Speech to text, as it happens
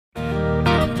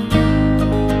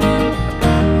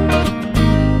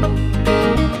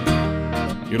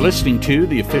You're listening to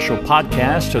the official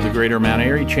podcast of the Greater Mount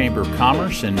Airy Chamber of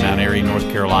Commerce in Mount Airy, North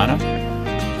Carolina.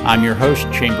 I'm your host,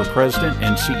 Chamber President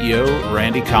and CEO,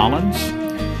 Randy Collins.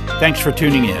 Thanks for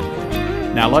tuning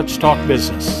in. Now let's talk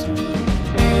business.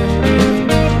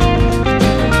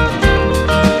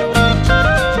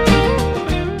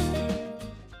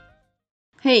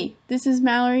 Hey, this is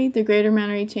Mallory, the Greater Mount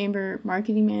Airy Chamber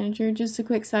Marketing Manager. Just a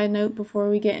quick side note before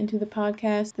we get into the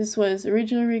podcast. This was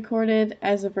originally recorded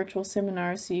as a virtual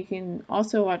seminar, so you can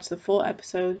also watch the full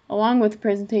episode along with the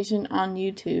presentation on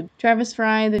YouTube. Travis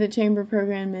Fry, the Chamber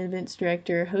Program and Events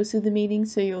Director, hosted the meeting,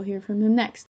 so you'll hear from him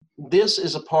next. This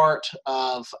is a part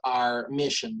of our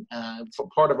mission, for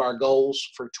part of our goals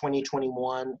for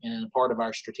 2021 and a part of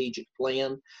our strategic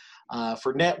plan.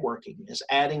 For networking is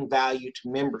adding value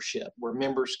to membership, where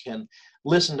members can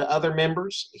listen to other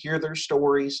members, hear their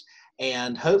stories,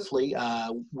 and hopefully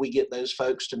we get those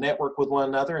folks to network with one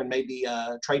another and maybe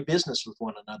trade business with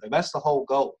one another. That's the whole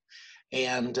goal.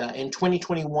 And in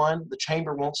 2021, the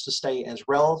Chamber wants to stay as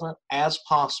relevant as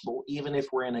possible, even if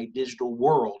we're in a digital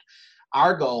world.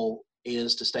 Our goal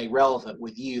is to stay relevant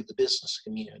with you, the business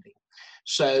community.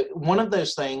 So one of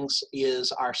those things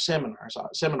is our seminars,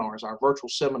 our virtual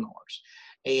seminars.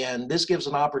 And this gives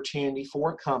an opportunity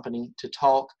for a company to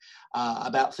talk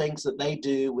about things that they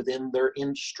do within their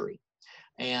industry.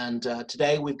 And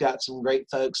today we've got some great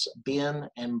folks, Ben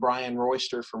and Brian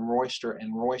Royster from Royster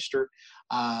 & Royster.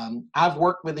 I've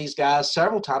worked with these guys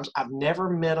several times. I've never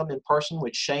met them in person,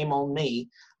 which shame on me.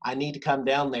 I need to come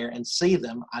down there and see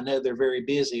them. I know they're very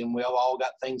busy and we've all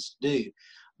got things to do.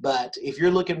 But if you're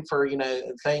looking for,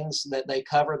 things that they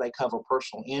cover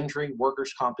personal injury,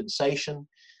 workers' compensation,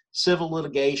 civil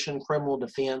litigation, criminal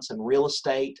defense, and real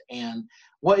estate. And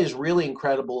what is really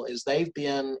incredible is they've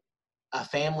been a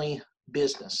family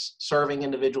business serving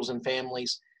individuals and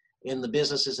families in the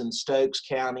businesses in Stokes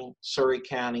County, Surry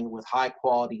County with high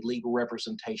quality legal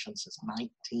representation since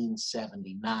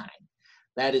 1979.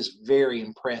 That is very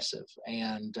impressive.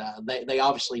 And they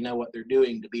obviously know what they're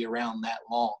doing to be around that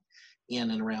long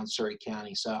in and around Surry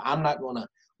County. So I'm not going to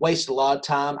waste a lot of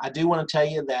time. I do want to tell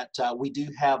you that we do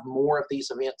have more of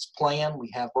these events planned.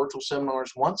 We have virtual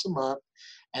seminars once a month,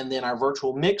 and then our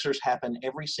virtual mixers happen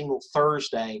every single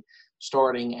Thursday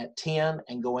starting at 10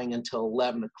 and going until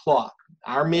 11 o'clock.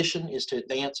 Our mission is to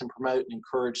advance and promote and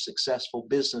encourage successful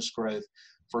business growth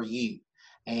for you.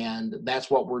 And that's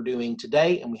what we're doing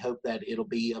today, and we hope that it'll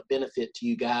be of benefit to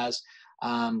you guys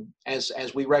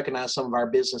as we recognize some of our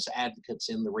business advocates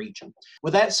in the region.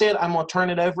 With that said, I'm going to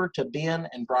turn it over to Ben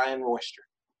and Brian Royster.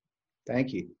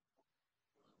 Thank you.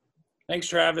 Thanks,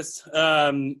 Travis.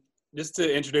 Just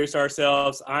to introduce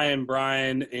ourselves, I am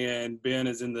Brian, and Ben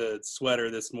is in the sweater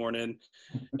this morning.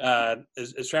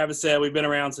 As Travis said, we've been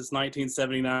around since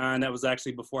 1979. That was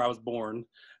actually before I was born.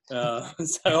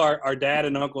 So our dad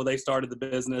and uncle, they started the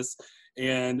business,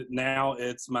 and now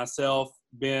it's myself,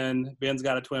 Ben's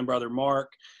got a twin brother,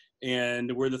 Mark, and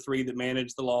we're the three that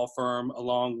manage the law firm,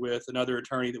 along with another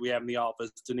attorney that we have in the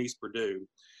office, Denise Perdue.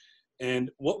 And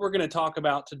what we're going to talk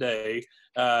about today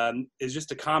is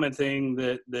just a common thing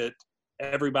that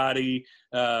everybody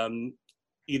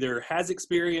either has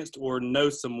experienced or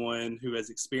knows someone who has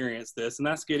experienced this, and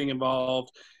that's getting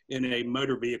involved in a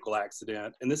motor vehicle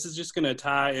accident. And this is just going to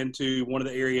tie into one of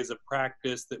the areas of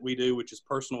practice that we do, which is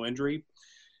personal injury.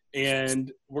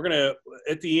 And we're going to,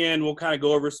 at the end, we'll kind of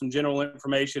go over some general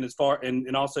information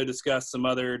and also discuss some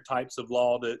other types of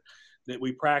law that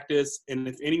we practice. And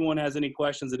if anyone has any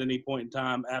questions at any point in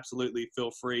time, absolutely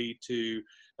feel free to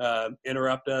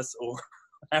interrupt us or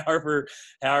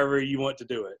however you want to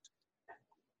do it.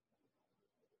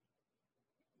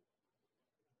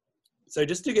 So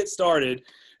just to get started,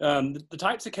 the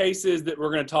types of cases that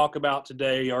we're going to talk about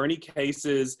today are any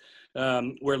cases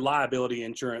where liability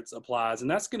insurance applies. And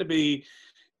that's going to be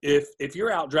if you're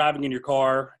out driving in your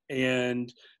car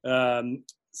and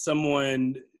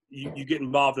you get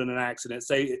involved in an accident,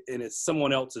 and it's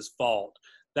someone else's fault.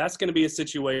 That's going to be a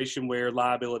situation where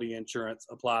liability insurance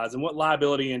applies. And what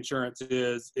liability insurance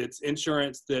is, it's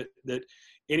insurance that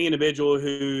any individual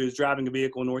who is driving a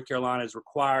vehicle in North Carolina is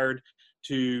required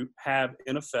to have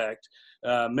in effect.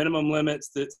 Minimum limits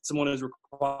that someone is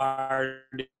required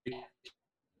to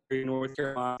in North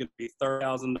Carolina can be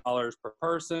 $30,000 per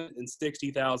person and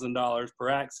 $60,000 per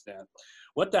accident.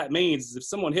 What that means is if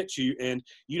someone hits you and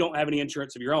you don't have any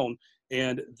insurance of your own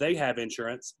and they have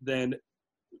insurance, then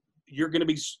you're going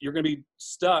to be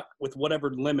stuck with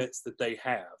whatever limits that they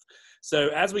have. So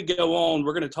as we go on,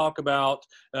 we're going to talk about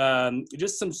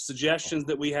just some suggestions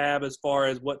that we have as far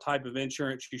as what type of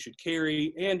insurance you should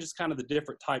carry and just kind of the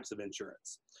different types of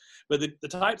insurance. But the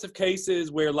types of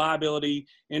cases where liability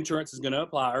insurance is going to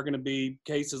apply are going to be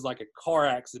cases like a car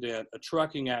accident, a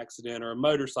trucking accident, or a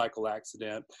motorcycle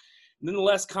accident. And then the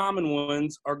less common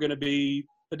ones are going to be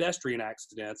pedestrian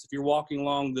accidents. If you're walking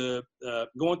along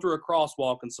going through a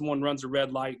crosswalk and someone runs a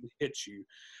red light and hits you.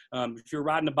 If you're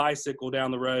riding a bicycle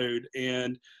down the road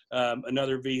and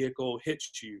another vehicle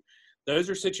hits you. Those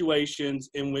are situations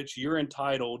in which you're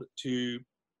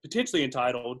potentially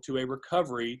entitled to a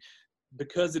recovery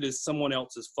because it is someone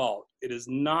else's fault. It is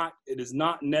not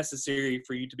necessary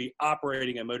for you to be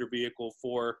operating a motor vehicle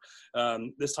for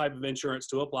this type of insurance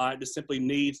to apply. It just simply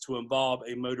needs to involve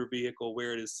a motor vehicle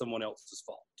where it is someone else's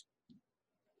fault.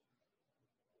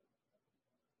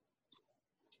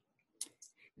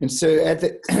 And so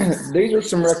these are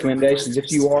some recommendations if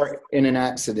you are in an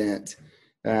accident.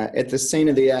 At the scene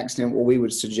of the accident, what we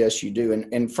would suggest you do.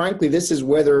 And frankly, this is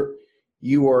whether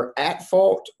you are at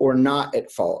fault or not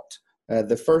at fault.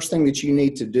 The first thing that you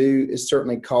need to do is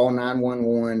certainly call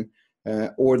 911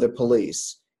 or the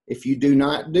police. If you do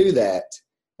not do that,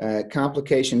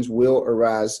 complications will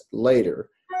arise later.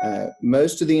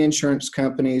 Most of the insurance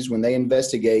companies, when they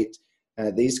investigate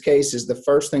these cases, the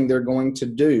first thing they're going to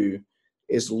do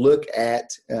is look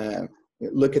at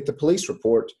the police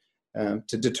report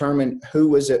to determine who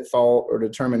was at fault or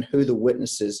determine who the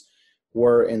witnesses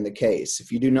were in the case.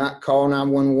 If you do not call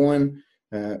 911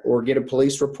 or get a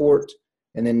police report,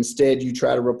 and then instead you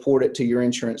try to report it to your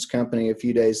insurance company a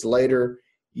few days later,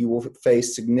 you will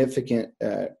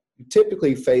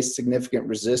typically face significant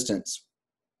resistance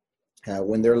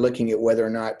when they're looking at whether or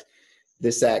not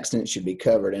this accident should be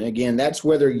covered. And again, that's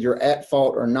whether you're at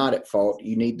fault or not at fault.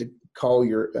 You need to call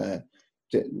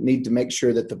need to make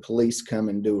sure that the police come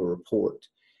and do a report.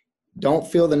 Don't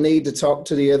feel the need to talk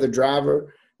to the other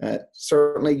driver.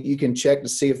 Certainly you can check to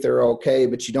see if they're okay,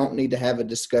 but you don't need to have a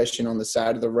discussion on the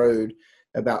side of the road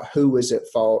about who is at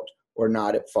fault or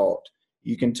not at fault.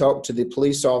 You can talk to the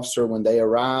police officer when they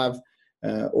arrive,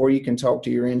 or you can talk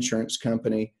to your insurance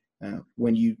company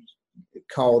when you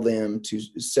call them to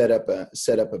set up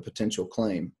a potential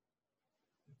claim.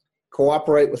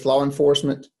 Cooperate with law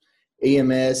enforcement,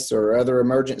 EMS, or other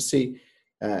emergency.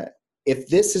 If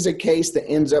this is a case that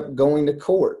ends up going to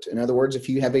court, in other words, if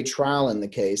you have a trial in the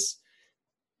case,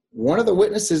 one of the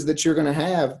witnesses that you're going to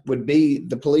have would be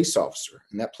the police officer.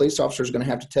 And that police officer is going to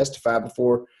have to testify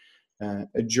before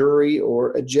a jury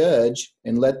or a judge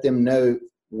and let them know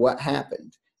what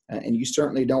happened. And you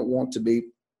certainly don't want to be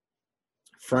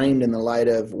framed in the light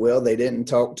of, well, they didn't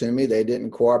talk to me, they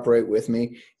didn't cooperate with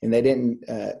me, and they didn't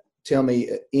tell me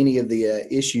any of the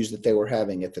issues that they were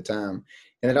having at the time.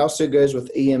 And it also goes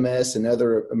with EMS and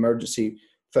other emergency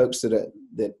folks that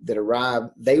arrive.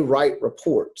 They write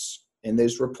reports, and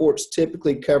those reports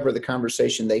typically cover the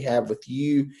conversation they have with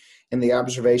you and the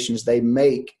observations they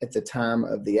make at the time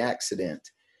of the accident.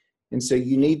 And so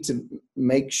you need to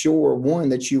make sure, one,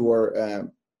 that you are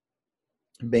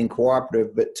being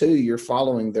cooperative, but two, you're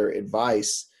following their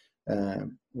advice at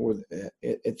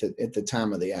the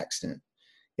time of the accident.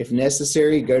 If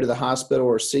necessary, go to the hospital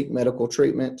or seek medical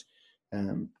treatment.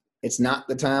 It's not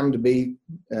the time to be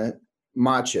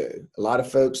macho. A lot of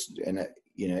folks, and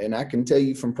I can tell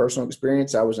you from personal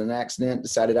experience, I was in an accident,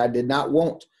 decided I did not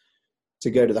want to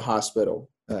go to the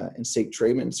hospital and seek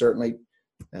treatment. And certainly,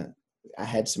 I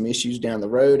had some issues down the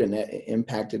road, and that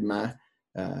impacted my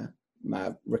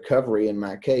recovery in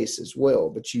my case as well.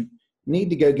 But you need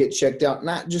to go get checked out,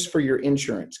 not just for your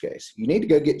insurance case. You need to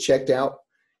go get checked out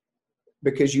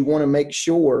because you want to make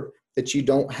sure that you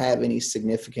don't have any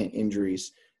significant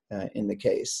injuries in the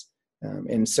case.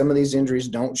 And some of these injuries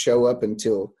don't show up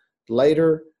until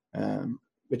later,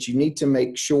 but you need to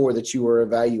make sure that you are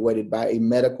evaluated by a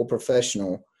medical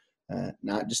professional,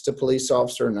 not just a police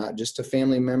officer, not just a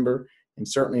family member, and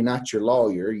certainly not your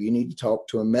lawyer. You need to talk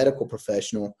to a medical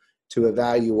professional to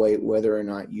evaluate whether or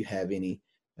not you have any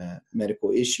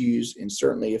medical issues, and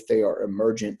certainly if they are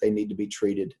emergent, they need to be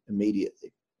treated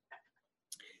immediately.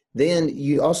 Then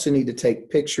you also need to take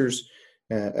pictures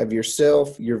of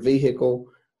yourself, your vehicle,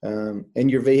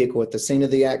 and your vehicle at the scene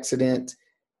of the accident.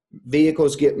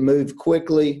 Vehicles get moved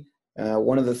quickly.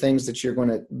 One of the things that you're going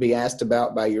to be asked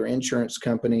about by your insurance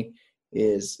company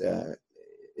is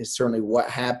certainly what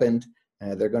happened.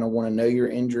 They're going to want to know your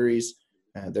injuries.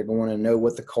 They're going to want to know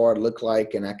what the car looked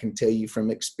like. And I can tell you from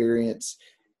experience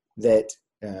that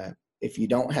if you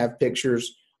don't have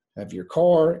pictures of your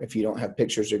car, if you don't have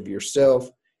pictures of yourself,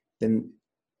 then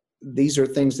these are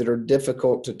things that are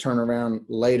difficult to turn around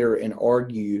later and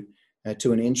argue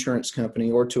to an insurance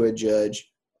company or to a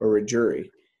judge or a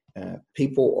jury.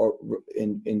 People are,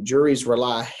 and juries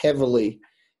rely heavily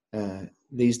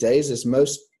these days, as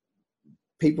most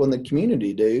people in the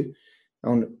community do,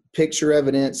 on picture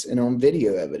evidence and on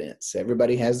video evidence.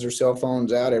 Everybody has their cell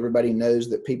phones out. Everybody knows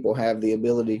that people have the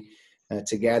ability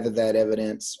to gather that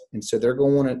evidence, and so they're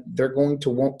going to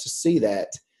want to see that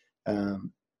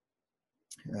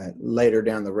later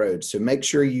down the road. So make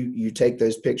sure you take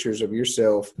those pictures of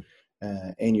yourself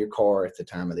and your car at the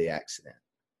time of the accident.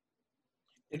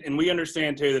 And we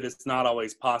understand too that it's not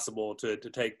always possible to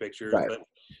take pictures, right.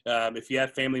 But if you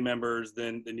have family members,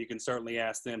 then you can certainly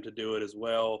ask them to do it as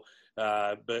well.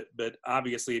 But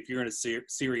obviously, if you're in a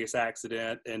serious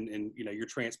accident and you're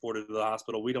transported to the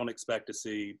hospital, we don't expect to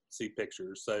see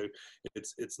pictures. So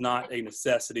it's not a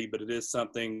necessity, but it is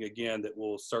something, again, that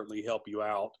will certainly help you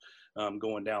out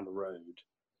going down the road.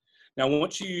 Now,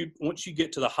 once you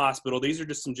get to the hospital, these are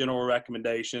just some general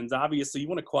recommendations. Obviously, you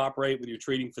want to cooperate with your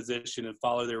treating physician and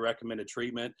follow their recommended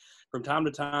treatment. From time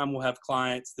to time, we'll have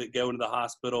clients that go into the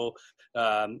hospital.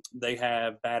 They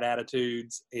have bad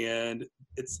attitudes, and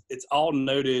it's all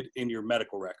noted in your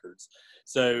medical records.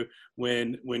 So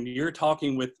when you're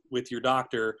talking with your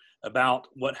doctor about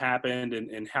what happened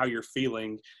and how you're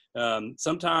feeling,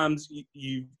 sometimes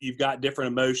you've got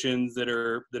different emotions that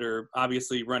are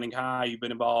obviously running high. You've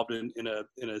been involved in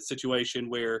a situation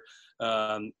where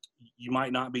you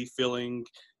might not be feeling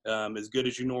as good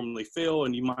as you normally feel,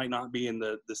 and you might not be in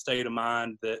the state of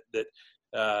mind that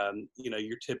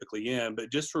you're typically in.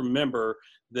 But just remember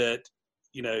that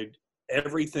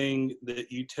everything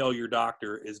that you tell your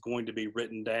doctor is going to be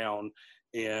written down,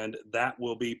 and that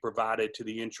will be provided to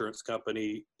the insurance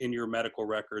company in your medical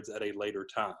records at a later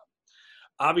time.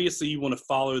 Obviously, you want to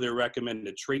follow their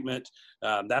recommended treatment.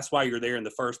 That's why you're there in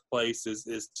the first place,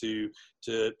 is to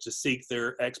seek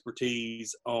their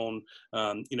expertise on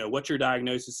what your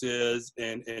diagnosis is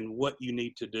and what you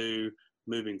need to do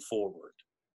moving forward.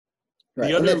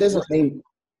 Right, and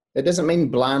that doesn't mean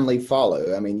blindly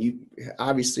follow. I mean, you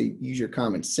obviously use your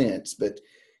common sense, but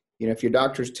if your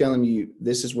doctor's telling you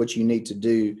this is what you need to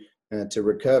do to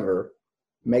recover,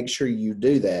 make sure you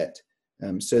do that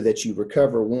so that you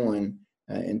recover, one,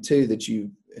 and two, that you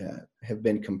have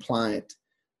been compliant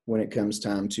when it comes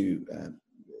time to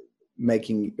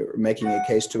making a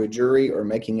case to a jury or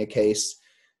making a case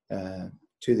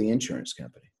to the insurance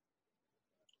company.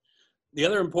 The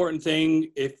other important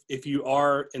thing, if you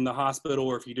are in the hospital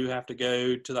or if you do have to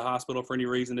go to the hospital for any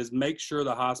reason, is make sure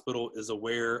the hospital is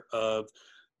aware of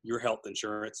your health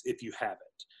insurance if you have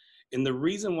it. And the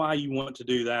reason why you want to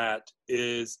do that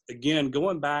is, again,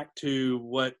 going back to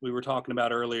what we were talking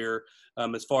about earlier,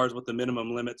 as far as what the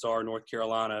minimum limits are in North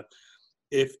Carolina.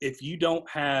 If you don't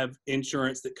have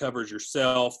insurance that covers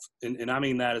yourself, and I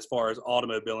mean that as far as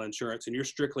automobile insurance, and you're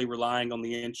strictly relying on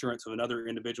the insurance of another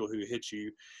individual who hits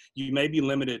you, you may be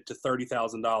limited to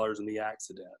 $30,000 in the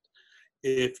accident.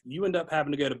 If you end up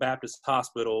having to go to Baptist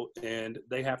Hospital and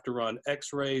they have to run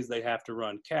x-rays, they have to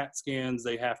run CAT scans,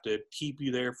 they have to keep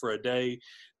you there for a day,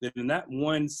 then in that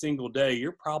one single day,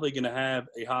 you're probably going to have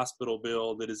a hospital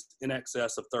bill that is in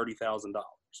excess of $30,000.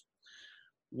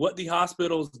 What the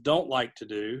hospitals don't like to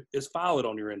do is file it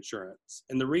on your insurance.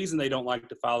 And the reason they don't like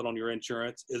to file it on your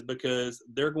insurance is because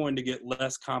they're going to get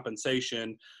less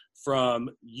compensation from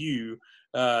you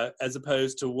as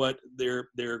opposed to what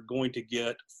they're going to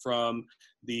get from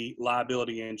the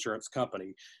liability insurance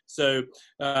company. So,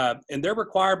 and they're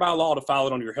required by law to file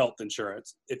it on your health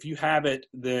insurance. If you have it,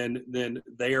 then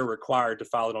they are required to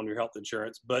file it on your health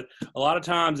insurance. But a lot of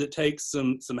times it takes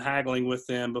some haggling with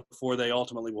them before they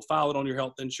ultimately will file it on your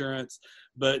health insurance.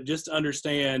 But just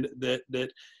understand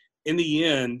that in the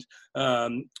end,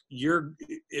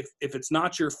 if it's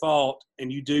not your fault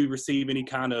and you do receive any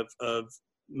kind of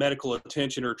medical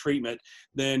attention or treatment,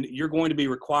 then you're going to be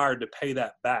required to pay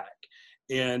that back.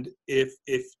 And if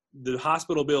the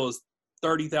hospital bill is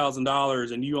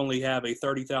 $30,000 and you only have a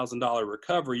 $30,000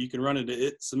 recovery, you can run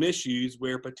into some issues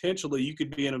where potentially you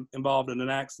could be involved in an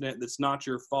accident that's not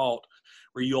your fault,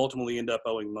 where you ultimately end up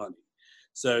owing money.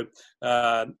 So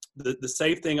the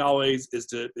safe thing always is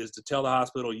to tell the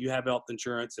hospital you have health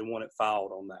insurance and want it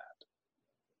filed on that.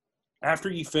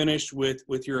 After you finish with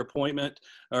your appointment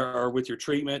or with your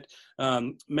treatment,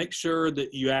 make sure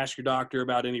that you ask your doctor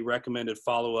about any recommended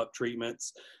follow-up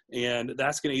treatments. And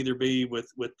that's going to either be with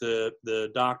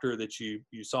the doctor that you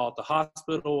saw at the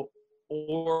hospital,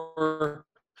 or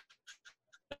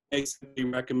they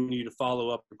recommend you to follow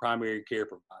up your primary care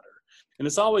provider. And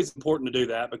it's always important to do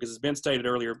that because, as Ben stated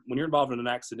earlier, when you're involved in an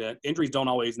accident, injuries don't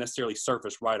always necessarily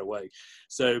surface right away.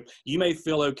 So you may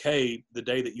feel okay the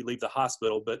day that you leave the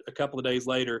hospital, but a couple of days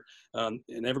later, and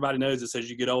everybody knows this, as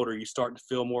you get older, you start to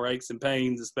feel more aches and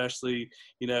pains, especially,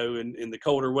 you know, in the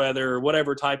colder weather or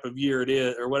whatever type of year it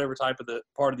is, or whatever type of the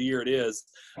part of the year it is.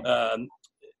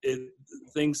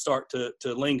 Things start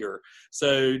to linger.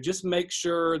 So just make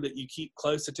sure that you keep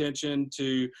close attention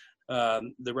to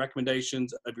the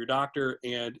recommendations of your doctor,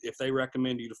 and if they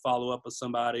recommend you to follow up with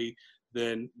somebody,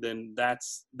 then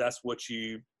that's what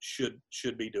you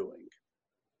should be doing.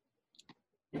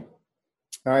 All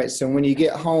right. So when you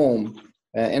get home,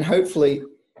 and hopefully,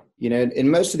 you know, in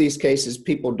most of these cases,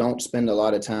 people don't spend a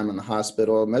lot of time in the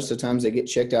hospital. Most of the times they get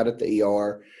checked out at the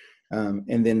ER,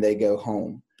 and then they go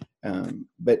home.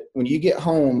 But when you get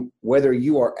home, whether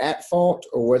you are at fault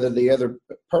or whether the other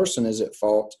person is at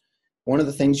fault, one of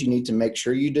the things you need to make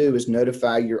sure you do is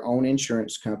notify your own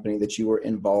insurance company that you were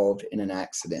involved in an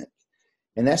accident.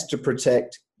 And that's to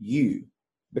protect you,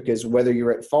 because whether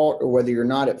you're at fault or whether you're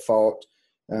not at fault,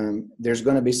 there's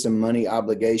going to be some money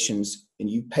obligations, and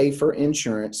you pay for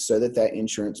insurance so that that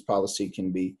insurance policy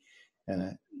can be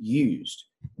used.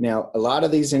 Now, a lot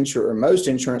of these most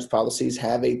insurance policies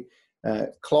have a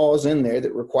clause in there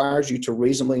that requires you to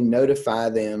reasonably notify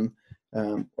them,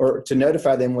 or to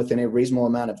notify them within a reasonable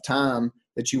amount of time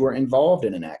that you were involved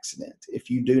in an accident. If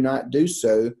you do not do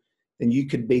so, then you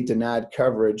could be denied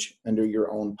coverage under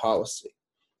your own policy.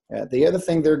 The other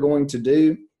thing they're going to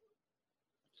do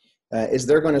is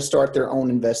they're going to start their own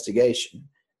investigation.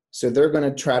 So they're going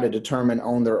to try to determine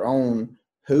on their own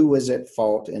who was at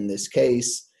fault in this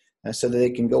case, so that they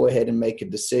can go ahead and make a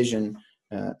decision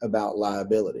about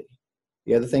liability.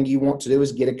 The other thing you want to do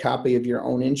is get a copy of your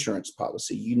own insurance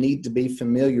policy. You need to be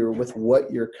familiar with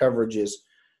what your coverages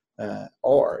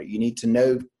are. You need to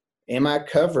know, am I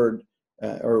covered,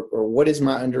 or what is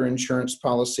my underinsurance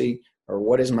policy, or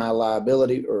what is my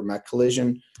liability or my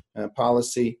collision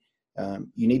policy.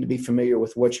 You need to be familiar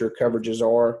with what your coverages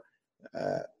are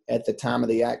at the time of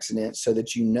the accident, so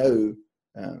that you know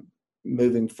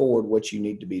moving forward what you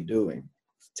need to be doing.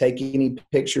 Take any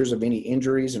pictures of any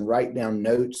injuries and write down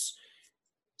notes.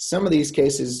 Some of these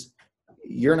cases,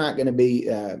 you're not going to be,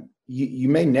 you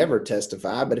may never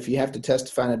testify, but if you have to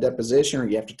testify in a deposition, or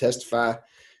you have to testify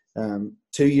 2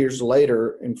 years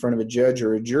later in front of a judge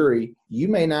or a jury, you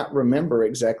may not remember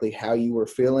exactly how you were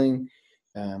feeling,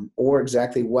 or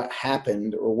exactly what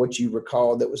happened, or what you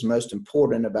recall that was most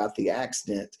important about the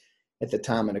accident at the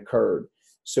time it occurred.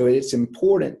 So it's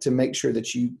important to make sure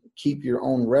that you keep your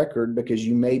own record, because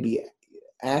you may be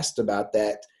asked about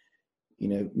that, you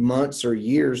know, months or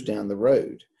years down the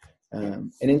road.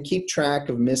 And then keep track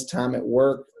of missed time at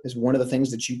work is one of the things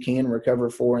that you can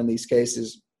recover for in these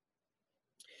cases,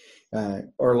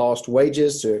 or lost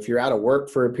wages. So if you're out of work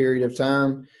for a period of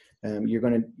time, you're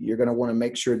going to want to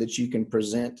make sure that you can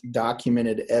present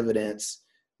documented evidence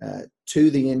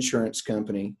to the insurance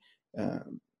company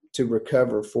to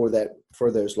recover for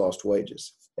those lost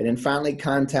wages. And then finally,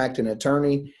 contact an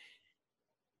attorney.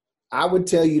 I would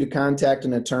tell you to contact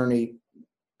an attorney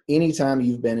anytime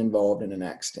you've been involved in an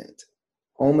accident.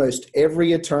 Almost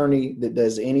every attorney that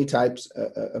does any types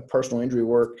of personal injury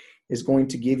work is going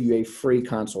to give you a free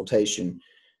consultation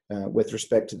with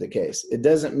respect to the case. It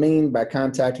doesn't mean by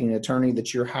contacting an attorney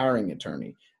that you're hiring an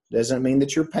attorney. It doesn't mean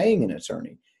that you're paying an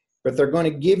attorney. But they're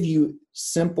going to give you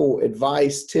simple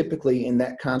advice, typically in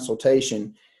that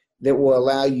consultation, that will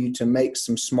allow you to make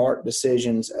some smart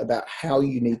decisions about how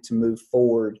you need to move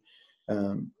forward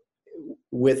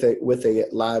with a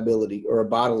liability or a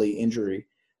bodily injury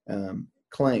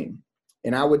claim.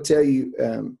 And I would tell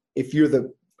you, if you're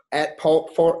the at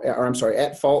fault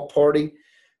party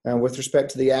with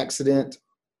respect to the accident,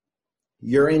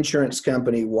 your insurance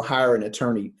company will hire an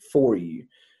attorney for you.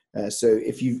 So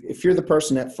if you're the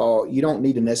person at fault, you don't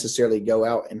need to necessarily go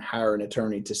out and hire an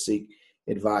attorney to seek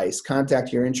advice.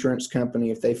 Contact your insurance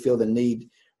company if they feel the need,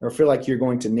 or feel like you're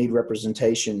going to need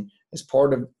representation as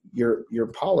part of your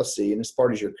policy and as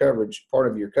part of your coverage.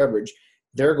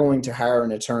 They're going to hire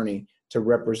an attorney to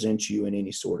represent you in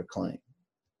any sort of claim.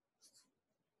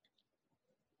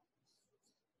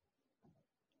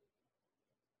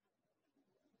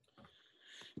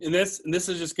 And this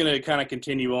is just going to kind of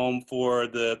continue on for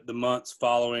the months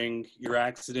following your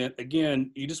accident. Again,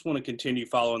 you just want to continue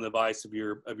following the advice of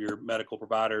your medical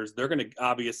providers. They're going to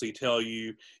obviously tell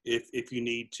you if you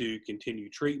need to continue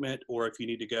treatment, or if you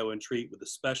need to go and treat with a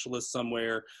specialist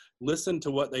somewhere. Listen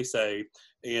to what they say,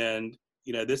 and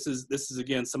you know, this is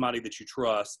again somebody that you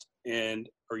trust,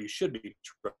 or you should be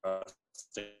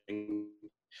trusting.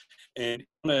 and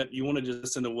you want to just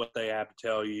listen to what they have to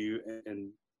tell you and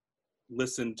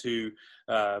listen to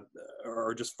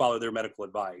or just follow their medical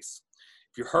advice.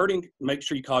 If you're hurting, make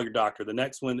sure you call your doctor. The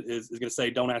next one is going to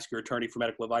say, don't ask your attorney for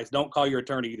medical advice. Don't call your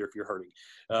attorney either if you're hurting.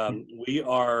 We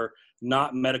are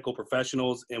not medical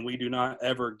professionals, and we do not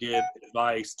ever give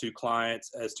advice to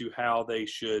clients as to how they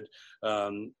should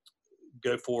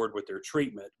go forward with their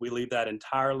treatment. We leave that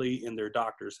entirely in their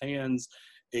doctor's hands,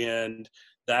 and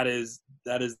that is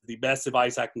the best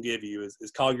advice I can give you is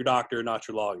call your doctor, not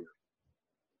your lawyer.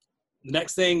 The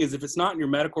next thing is, if it's not in your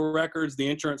medical records, the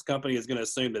insurance company is going to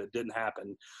assume that it didn't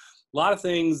happen. A lot of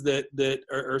things that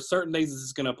are certain things this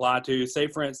is going to apply to, say,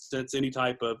 for instance, any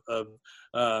type of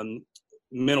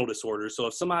mental disorder. So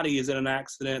if somebody is in an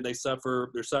accident,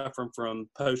 they're suffering from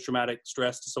post-traumatic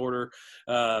stress disorder,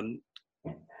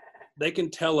 they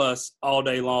can tell us all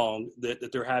day long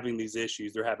that they're having these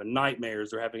issues. They're having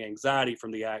nightmares. They're having anxiety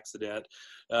from the accident.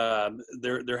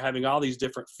 They're having all these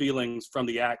different feelings from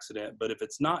the accident. But if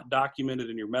it's not documented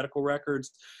in your medical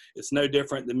records, it's no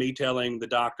different than me telling the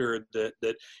doctor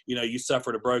that you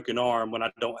suffered a broken arm when I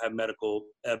don't have medical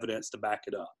evidence to back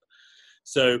it up.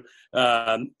 So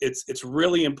it's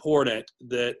really important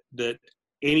that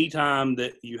anytime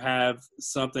that you have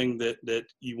something that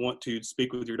you want to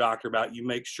speak with your doctor about, you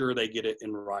make sure they get it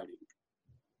in writing.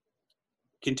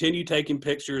 Continue taking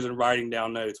pictures and writing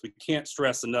down notes. We can't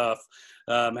stress enough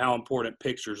how important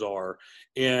pictures are.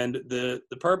 And the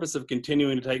purpose of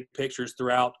continuing to take pictures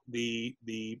throughout the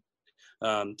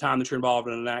time that you're involved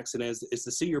in an accident is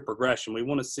to see your progression. We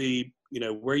want to see,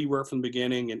 where you were from the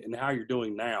beginning and how you're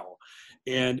doing now.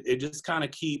 And it just kind of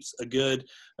keeps a good,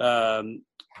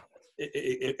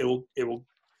 it will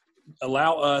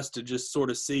allow us to just sort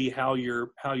of see how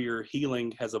your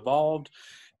healing has evolved.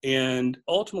 And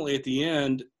ultimately at the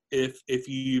end, if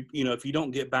you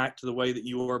don't get back to the way that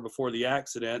you were before the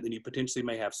accident, then you potentially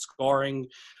may have scarring,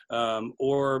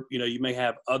 or you may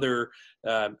have other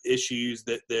issues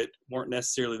that weren't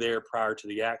necessarily there prior to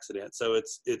the accident. So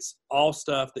it's all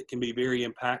stuff that can be very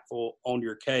impactful on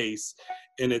your case,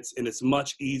 and it's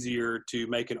much easier to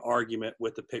make an argument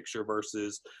with the picture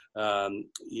versus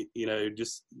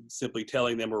just simply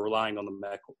telling them or relying on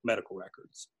the medical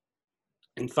records.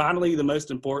 And finally, the most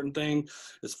important thing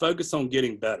is focus on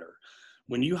getting better.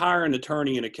 When you hire an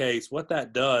attorney in a case, what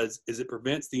that does is it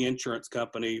prevents the insurance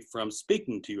company from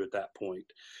speaking to you at that point.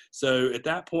 So at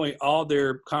that point, all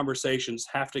their conversations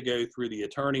have to go through the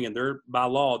attorney, and by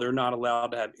law, they're not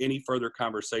allowed to have any further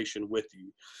conversation with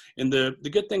you. And the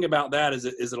good thing about that is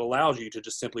it allows you to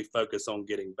just simply focus on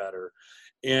getting better.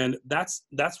 And that's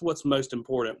what's most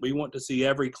important. We want to see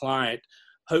every client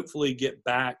hopefully get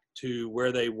back to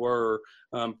where they were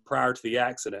prior to the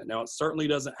accident. Now, it certainly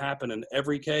doesn't happen in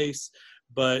every case,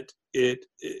 but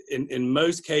in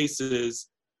most cases,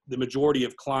 the majority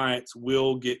of clients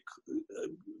will get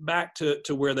back to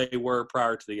where they were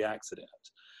prior to the accident.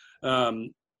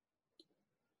 And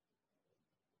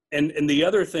the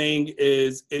other thing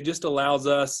is, it just allows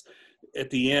us at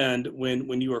the end,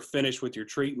 when you are finished with your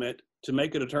treatment, to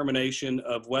make a determination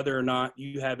of whether or not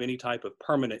you have any type of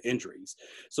permanent injuries.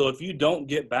 So if you don't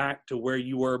get back to where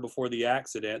you were before the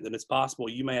accident, then it's possible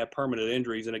you may have permanent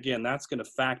injuries. And again, that's going to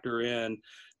factor in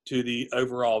to the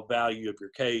overall value of your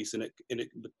case, and it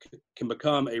can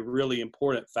become a really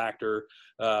important factor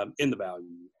in the value.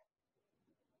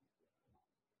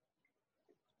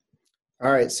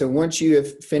 All right, so once you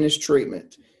have finished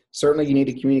treatment, certainly you need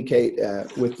to communicate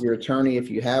with your attorney if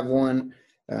you have one,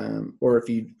 or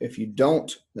if you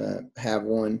don't have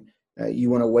one, you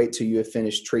want to wait till you have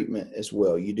finished treatment as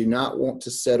well. You do not want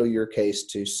to settle your case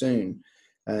too soon.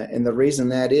 And the reason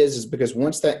that is because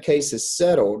once that case is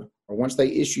settled, or once they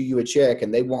issue you a check,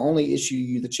 and they will only issue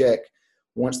you the check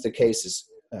once the case is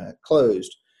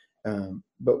closed.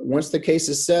 But once the case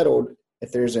is settled,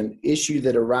 if there's an issue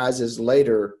that arises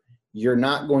later, you're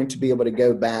not going to be able to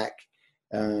go back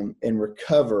and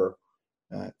recover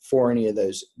for any of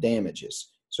those damages.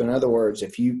 So in other words,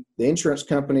 the insurance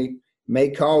company may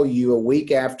call you a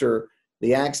week after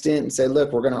the accident and say,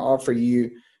 look, we're going to offer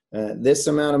you this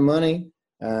amount of money,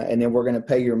 and then we're going to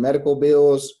pay your medical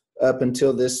bills up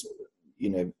until this,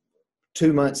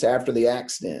 2 months after the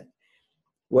accident.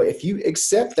 Well, if you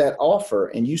accept that offer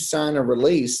and you sign a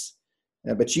release,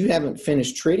 but you haven't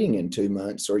finished treating in 2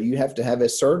 months, or you have to have a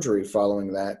surgery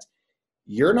following that,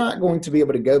 you're not going to be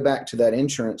able to go back to that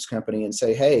insurance company and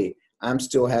say, hey, I'm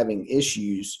still having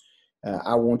issues.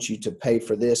 I want you to pay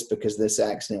for this because this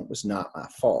accident was not my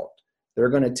fault. They're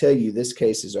going to tell you this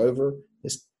case is over,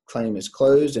 this claim is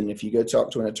closed, and if you go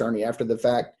talk to an attorney after the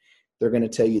fact, they're going to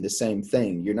tell you the same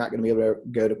thing. You're not going to be able to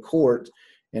go to court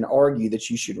and argue that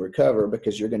you should recover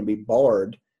because you're going to be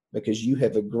barred because you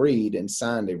have agreed and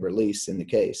signed a release in the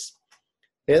case.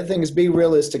 The other thing is be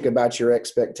realistic about your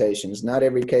expectations. Not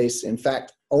every case, in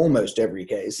fact, almost every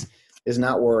case, is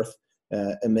not worth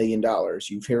 $1 million.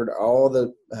 You've heard all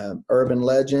the urban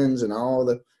legends and all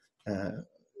the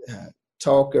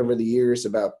talk over the years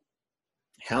about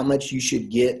how much you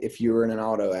should get if you were in an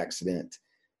auto accident.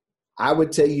 I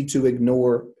would tell you to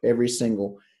ignore every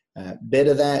single bit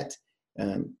of that.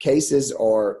 Cases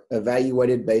are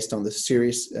evaluated based on the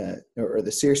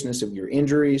seriousness of your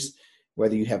injuries,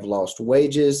 whether you have lost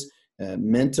wages,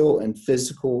 mental and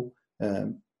physical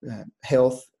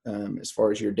health, as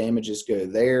far as your damages go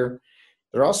there.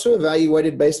 They're also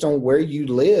evaluated based on where you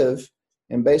live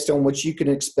and based on what you can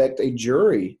expect a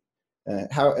jury,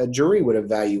 how a jury would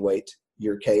evaluate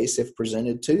your case if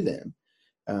presented to them.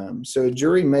 So a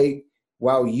jury may,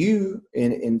 while you,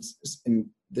 and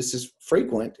this is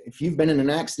frequent, if you've been in an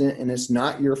accident and it's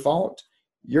not your fault,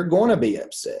 you're going to be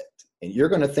upset and you're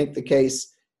going to think the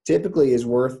case typically is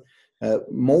worth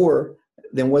more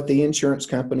than what the insurance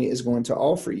company is going to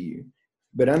offer you.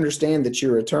 But understand that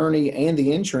your attorney and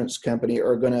the insurance company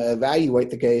are going to evaluate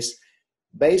the case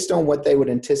based on what they would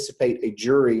anticipate a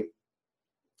jury,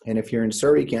 and if you're in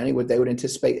Surry County, what they would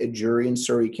anticipate a jury in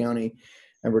Surry County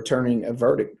returning a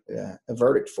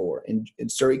verdict for. And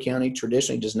Surry County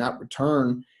traditionally does not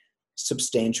return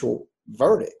substantial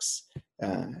verdicts.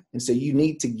 And so you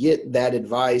need to get that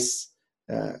advice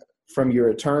from your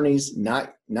attorneys,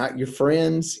 not your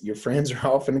friends. Your friends are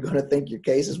often going to think your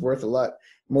case is worth a lot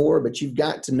more, but you've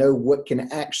got to know what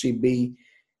can actually be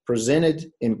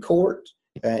presented in court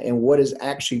and what is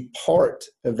actually part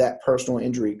of that personal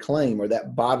injury claim or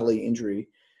that bodily injury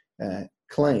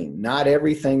claim. Not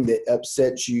everything that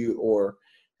upsets you or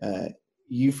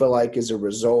you feel like is a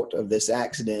result of this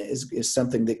accident is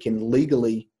something that can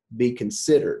legally be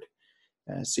considered.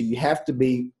 So you have to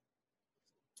be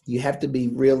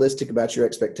realistic about your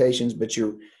expectations, but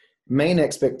your main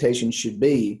expectation should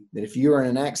be that if you're in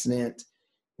an accident,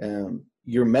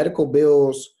 your medical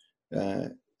bills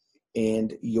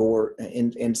and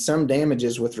some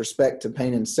damages with respect to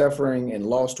pain and suffering and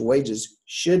lost wages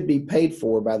should be paid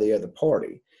for by the other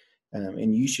party,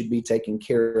 and you should be taken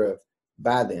care of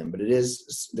by them. But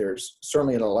there's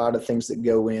certainly a lot of things that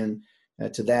go in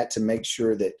to that to make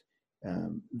sure that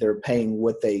they're paying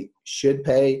what they should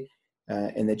pay,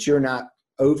 and that you're not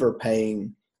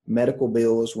overpaying medical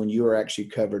bills when you are actually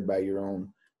covered by your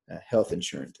own health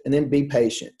insurance. And then be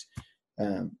patient.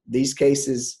 These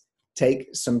cases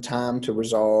take some time to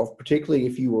resolve, particularly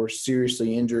if you were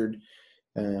seriously injured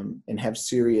and have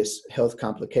serious health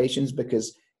complications,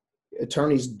 because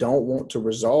attorneys don't want to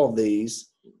resolve these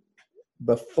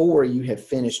before you have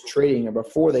finished treating or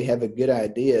before they have a good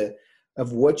idea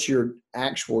of what your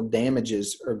actual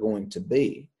damages are going to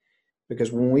be.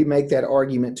 Because when we make that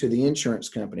argument to the insurance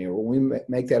company or when we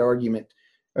make that argument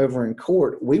over in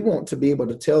court, we want to be able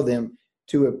to tell them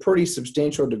to a pretty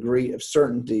substantial degree of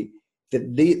certainty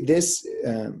that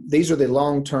these are the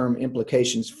long-term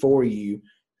implications for you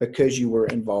because you were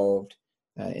involved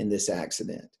in this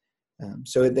accident.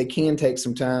 So they can take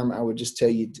some time. I would just tell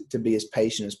you to be as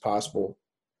patient as possible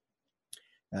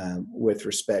with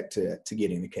respect to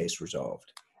getting the case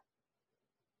resolved.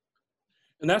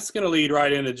 And that's going to lead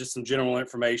right into just some general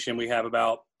information we have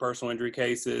about personal injury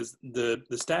cases. The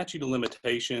statute of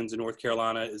limitations in North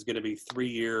Carolina is going to be 3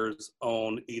 years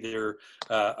on either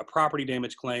a property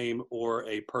damage claim or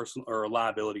a personal or a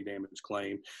liability damage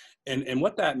claim. And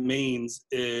what that means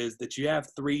is that you have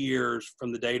 3 years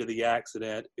from the date of the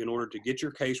accident in order to get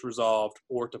your case resolved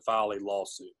or to file a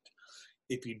lawsuit.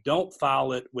 If you don't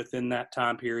file it within that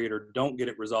time period or don't get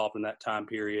it resolved in that time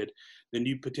period, then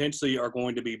you potentially are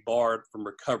going to be barred from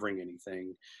recovering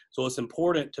anything. So it's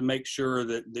important to make sure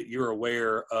that you're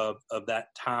aware of that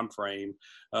time frame,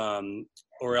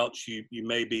 or else you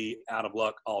may be out of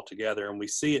luck altogether. And we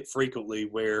see it frequently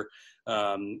where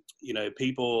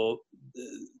people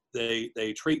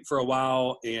they treat for a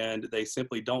while and they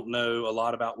simply don't know a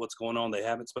lot about what's going on. They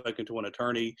haven't spoken to an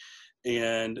attorney,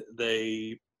 and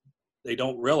they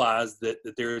don't realize that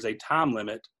there is a time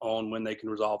limit on when they can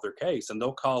resolve their case. And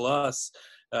they'll call us,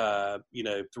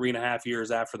 3.5 years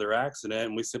after their accident,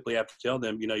 and we simply have to tell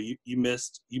them, you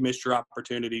missed your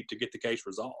opportunity to get the case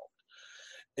resolved.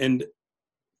 And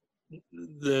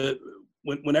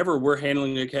whenever we're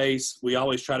handling a case, we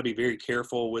always try to be very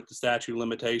careful with the statute of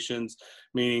limitations,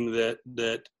 meaning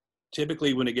that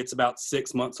typically when it gets about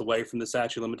 6 months away from the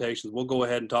statute of limitations, we'll go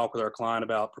ahead and talk with our client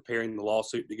about preparing the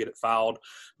lawsuit to get it filed,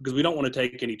 because we don't want to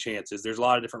take any chances. There's a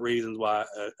lot of different reasons why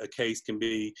a case can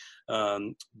be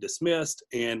dismissed,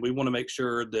 and we want to make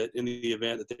sure that in the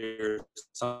event that there's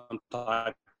some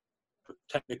type of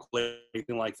technical or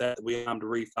anything like that, we have to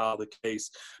refile the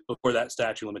case before that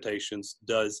statute of limitations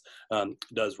does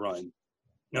run.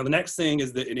 Now, the next thing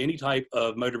is that in any type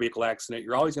of motor vehicle accident,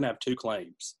 you're always going to have two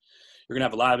claims. You're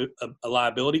going to have a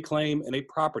liability claim and a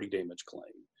property damage claim.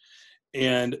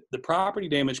 And the property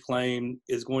damage claim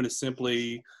is going to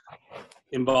simply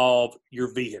involve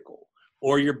your vehicle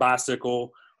or your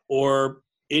bicycle or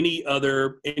any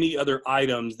other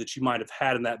items that you might have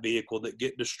had in that vehicle that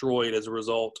get destroyed as a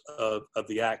result of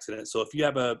the accident. So if you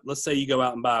have let's say you go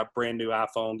out and buy a brand new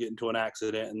iPhone, get into an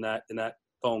accident, and that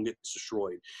phone gets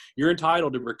destroyed, you're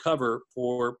entitled to recover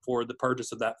for the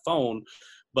purchase of that phone,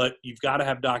 but you've got to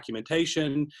have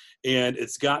documentation, and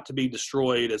it's got to be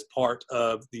destroyed as part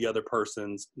of the other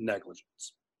person's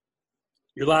negligence.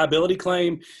 Your liability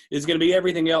claim is going to be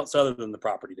everything else other than the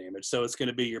property damage. So it's going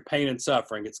to be your pain and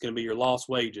suffering. It's going to be your lost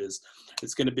wages.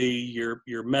 It's going to be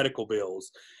your medical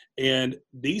bills. And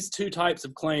these two types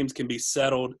of claims can be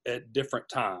settled at different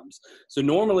times. So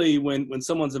normally when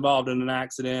someone's involved in an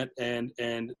accident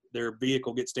and their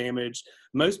vehicle gets damaged,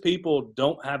 most people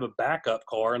don't have a backup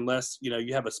car unless,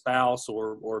 you have a spouse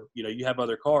or you have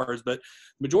other cars. But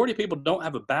the majority of people don't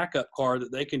have a backup car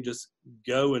that they can just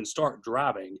go and start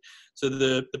driving. So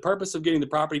the purpose of getting the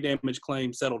property damage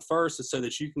claim settled first is so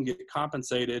that you can get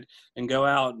compensated and go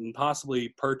out and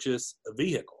possibly purchase a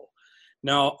vehicle.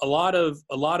 Now, a lot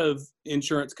of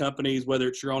insurance companies, whether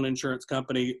it's your own insurance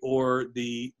company or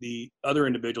the other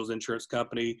individual's insurance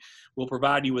company, will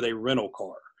provide you with a rental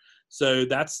car. So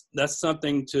that's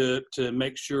something to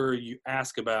make sure you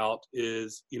ask about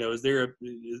is,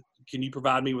 can you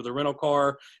provide me with a rental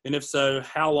car? And if so,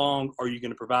 how long are you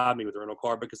going to provide me with a rental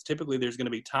car? Because typically there's going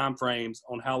to be time frames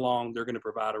on how long they're going to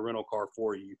provide a rental car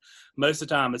for you. Most of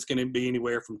the time it's going to be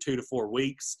anywhere from 2 to 4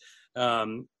 weeks.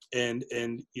 And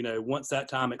once that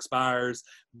time expires,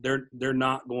 they're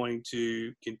not going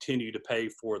to continue to pay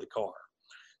for the car.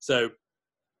 So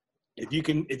if you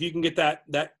can get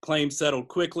that claim settled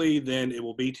quickly, then it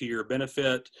will be to your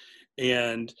benefit,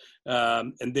 and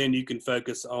then you can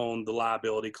focus on the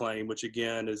liability claim, which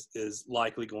again is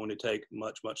likely going to take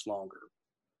much longer.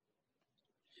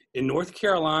 In North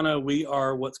Carolina, we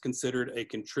are what's considered a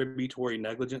contributory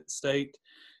negligent state.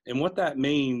 And what that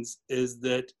means is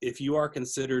that if you are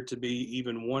considered to be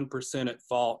even 1% at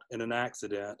fault in an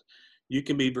accident, you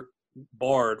can be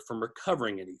barred from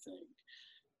recovering anything.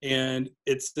 And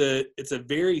it's a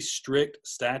very strict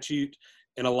statute,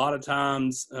 and a lot of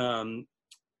times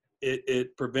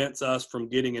it prevents us from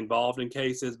getting involved in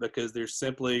cases because there's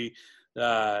simply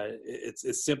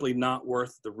it's simply not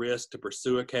worth the risk to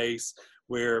pursue a case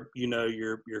where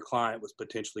your client was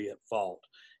potentially at fault.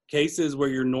 Cases where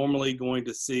you're normally going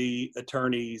to see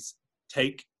attorneys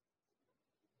take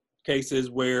cases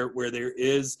where there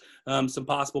is some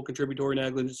possible contributory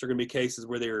negligence are going to be cases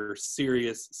where there are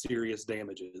serious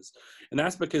damages. And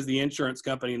that's because the insurance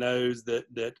company knows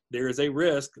that there is a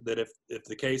risk that if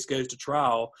the case goes to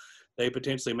trial, they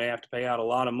potentially may have to pay out a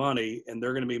lot of money, and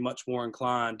they're going to be much more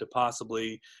inclined to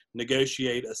possibly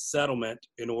negotiate a settlement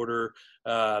in order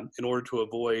to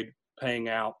avoid paying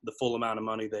out the full amount of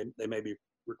money they may be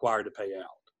required to pay out.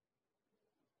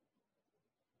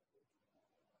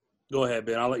 Go ahead,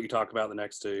 Ben. I'll let you talk about the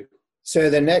next two. So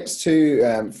the next two,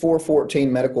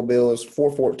 414 medical bills.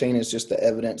 414 is just the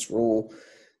evidence rule,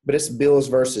 but it's bills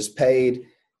versus paid.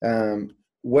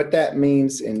 What that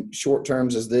means in short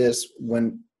terms is this: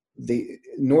 when the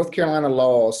North Carolina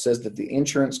law says that the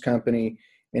insurance company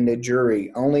and the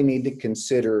jury only need to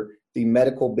consider the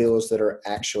medical bills that are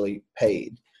actually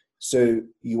paid. So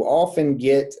you often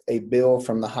get a bill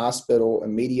from the hospital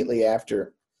immediately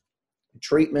after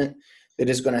treatment that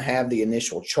is going to have the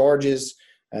initial charges.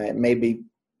 It may be,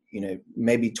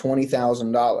 maybe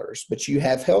 $20,000, but you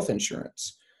have health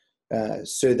insurance.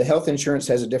 So the health insurance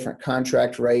has a different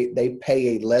contract rate. They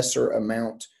pay a lesser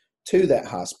amount to that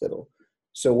hospital.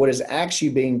 So what is actually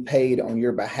being paid on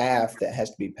your behalf that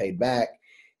has to be paid back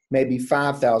may be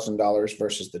 $5,000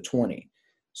 versus the $20,000.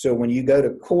 So when you go to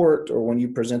court or when you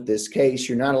present this case,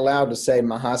 you're not allowed to say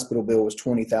my hospital bill was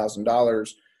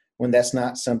 $20,000 when that's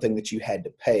not something that you had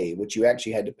to pay. What you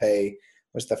actually had to pay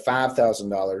was the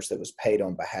 $5,000 that was paid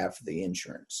on behalf of the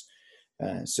insurance.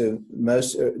 So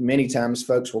many times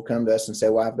folks will come to us and say,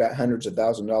 well, I've got hundreds of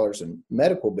thousands of dollars in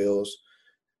medical bills,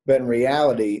 but in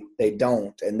reality, they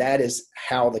don't. And that is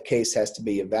how the case has to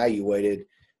be evaluated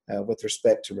with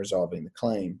respect to resolving the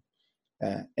claim.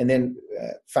 And then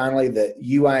finally, the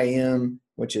UIM,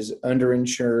 which is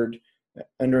underinsured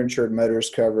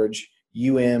motorist coverage,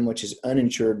 which is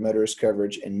uninsured motorist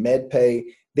coverage, and MedPay.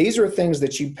 These are things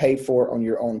that you pay for on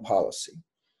your own policy.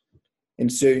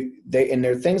 And so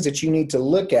they're things that you need to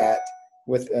look at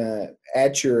with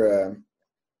at your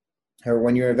or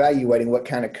when you're evaluating what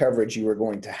kind of coverage you are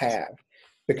going to have,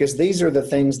 because these are the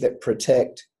things that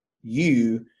protect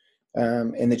you,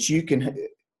 and that you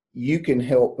can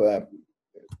help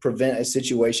prevent a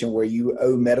situation where you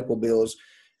owe medical bills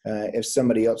if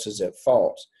somebody else is at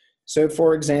fault. So,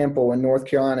 for example, in North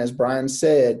Carolina, as Brian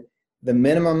said, the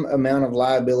minimum amount of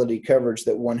liability coverage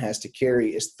that one has to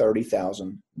carry is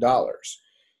 $30,000.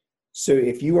 So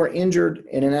if you are injured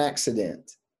in an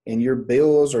accident and your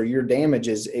bills or your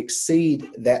damages exceed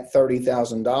that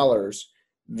 $30,000,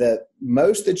 the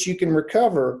most that you can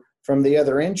recover from the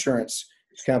other insurance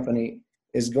company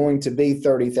is going to be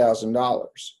 $30,000.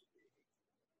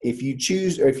 If you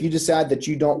choose, or if you decide that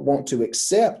you don't want to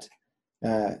accept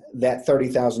that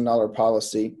 $30,000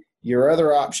 policy, your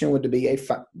other option would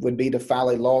be to file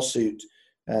a lawsuit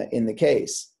in the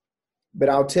case. But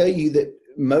I'll tell you that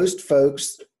most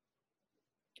folks,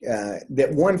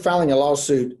 filing a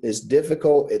lawsuit is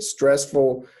difficult, it's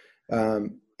stressful,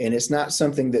 and it's not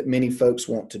something that many folks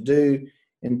want to do.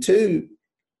 And two,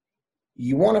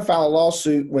 you want to file a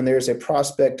lawsuit when there's a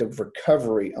prospect of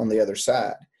recovery on the other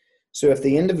side. So if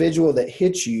the individual that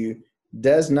hits you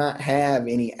does not have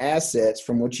any assets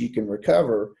from which you can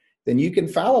recover, then you can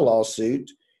file a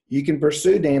lawsuit. You can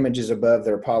pursue damages above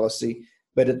their policy,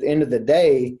 but at the end of the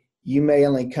day, you may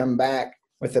only come back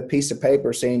with a piece of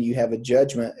paper saying you have a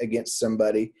judgment against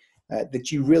somebody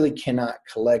that you really cannot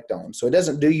collect on. So it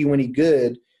doesn't do you any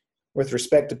good with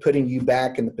respect to putting you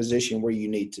back in the position where you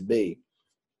need to be.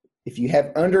 If you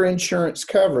have underinsurance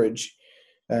coverage,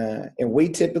 and we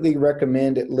typically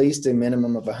recommend at least a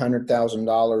minimum of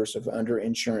 $100,000 of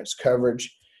underinsurance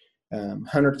coverage,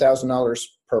 $100,000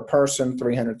 per person,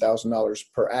 $300,000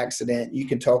 per accident. You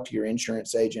can talk to your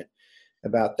insurance agent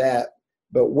about that.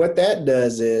 But what that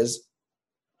does is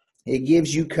it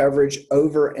gives you coverage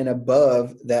over and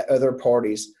above that other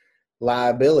party's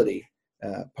liability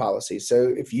policy.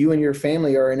 So if you and your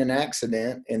family are in an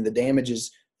accident and the damages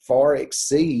far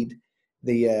exceed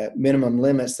the minimum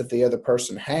limits that the other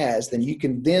person has, then you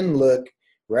can then look,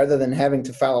 rather than having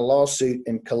to file a lawsuit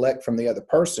and collect from the other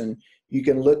person, you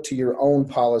can look to your own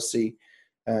policy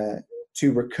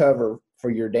to recover for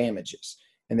your damages.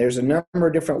 And there's a number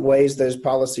of different ways those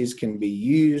policies can be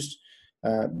used,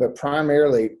 but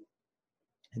primarily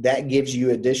that gives you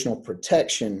additional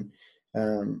protection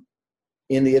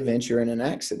in the event you're in an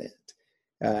accident.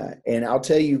 And I'll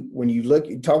tell you, when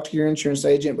you talk to your insurance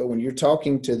agent, but when you're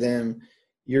talking to them,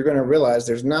 you're going to realize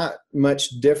there's not much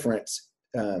difference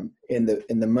in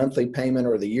the monthly payment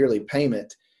or the yearly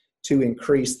payment to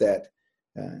increase that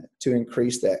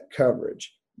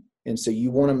coverage. And so you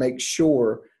want to make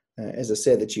sure, as I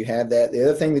said, that you have that. The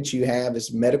other thing that you have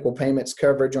is medical payments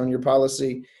coverage on your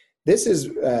policy. This is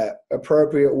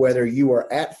appropriate whether you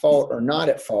are at fault or not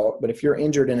at fault, but if you're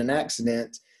injured in an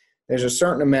accident, there's a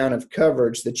certain amount of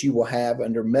coverage that you will have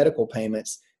under medical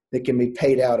payments that can be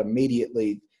paid out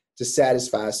immediately to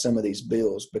satisfy some of these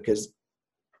bills, because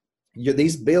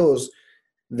these bills,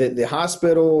 the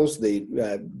hospitals,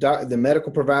 the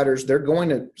medical providers, they're going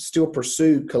to still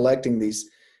pursue collecting these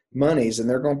monies, and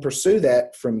they're going to pursue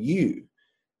that from you.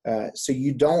 So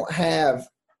you don't have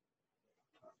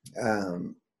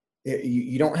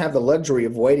you don't have the luxury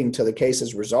of waiting till the case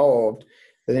is resolved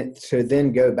to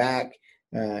then go back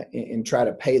and try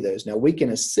to pay those. Now, we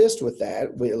can assist with that.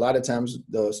 A lot of times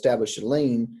they'll establish a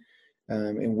lien,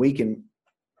 and we can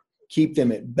keep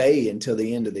them at bay until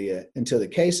the end of until the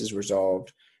case is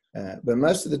resolved. But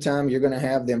most of the time, you're going to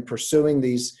have them pursuing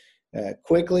these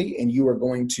quickly, and you are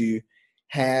going to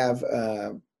have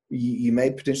you may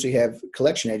potentially have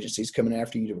collection agencies coming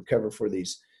after you to recover for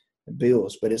these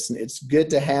bills. But it's good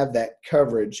to have that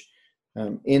coverage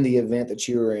in the event that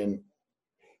you are in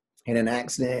an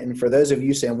accident. And for those of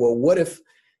you saying, well, what if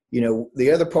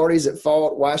the other party's at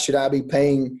fault? Why should I be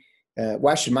paying?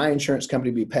 Why should my insurance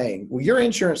company be paying? Well, your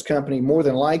insurance company more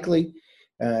than likely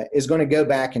is going to go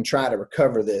back and try to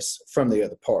recover this from the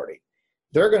other party.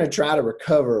 They're going to try to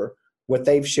recover what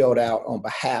they've shelled out on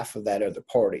behalf of that other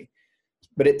party.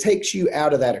 But it takes you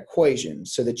out of that equation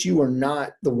so that you are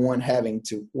not the one having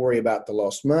to worry about the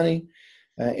lost money,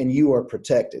 and you are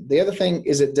protected. The other thing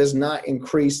is it does not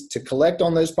increase to collect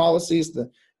on those policies, the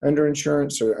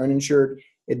underinsurance or uninsured.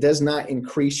 It does not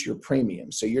increase your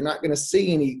premium. So you're not going to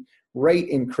see any rate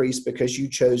increase because you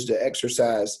chose to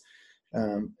exercise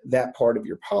that part of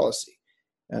your policy.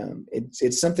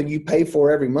 It's something you pay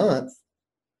for every month,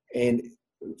 and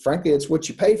frankly, it's what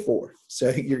you pay for. So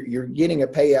you're getting a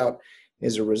payout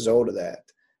as a result of that.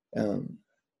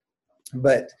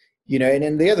 But and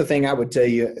then the other thing I would tell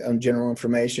you on general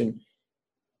information,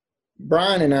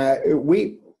 Brian and I,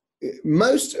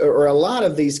 most or a lot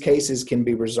of these cases can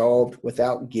be resolved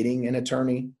without getting an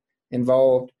attorney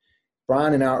involved.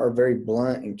 Brian and I are very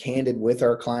blunt and candid with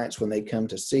our clients when they come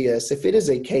to see us. If it is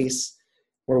a case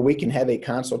where we can have a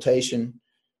consultation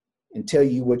and tell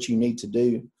you what you need to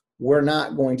do, we're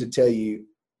not going to tell you.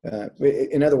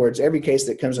 In other words, every case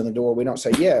that comes in the door, we don't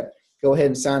say, yeah, go ahead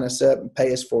and sign us up and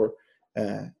pay us for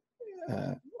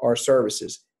our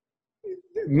services.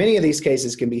 Many of these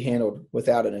cases can be handled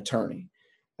without an attorney,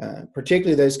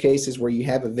 particularly those cases where you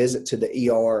have a visit to the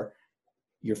ER,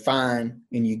 you're fine,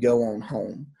 and you go on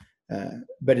home.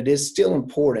 But it is still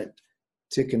important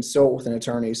to consult with an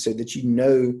attorney so that you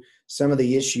know some of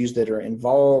the issues that are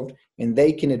involved, and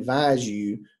they can advise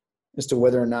you as to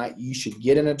whether or not you should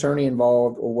get an attorney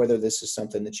involved or whether this is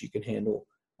something that you can handle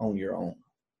on your own.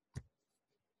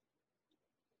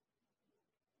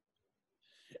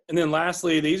 And then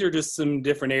lastly, these are just some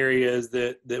different areas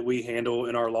that we handle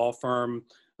in our law firm.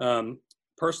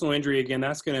 Personal injury, again,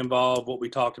 that's going to involve what we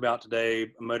talked about today,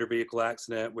 a motor vehicle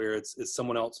accident where it's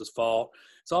someone else's fault.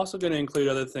 It's also going to include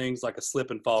other things like a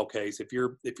slip and fall case. If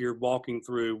you're walking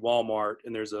through Walmart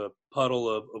and there's a puddle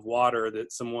of water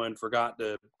that someone forgot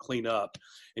to clean up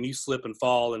and you slip and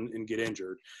fall and get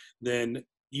injured, then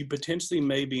you potentially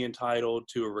may be entitled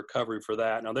to a recovery for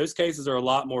that. Now, those cases are a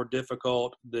lot more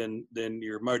difficult than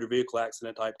your motor vehicle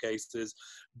accident type cases,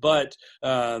 but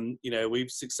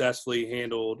we've successfully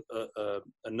handled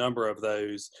a number of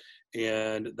those,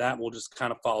 and that will just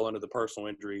kind of fall under the personal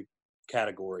injury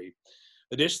category.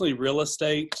 Additionally, real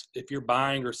estate, if you're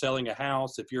buying or selling a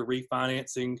house, if you're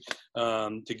refinancing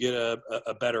to get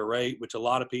a better rate, which a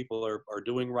lot of people are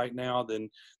doing right now, then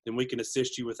we can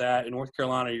assist you with that. In North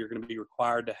Carolina, you're going to be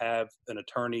required to have an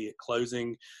attorney at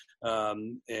closing,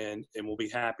 and we'll be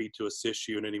happy to assist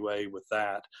you in any way with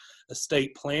that.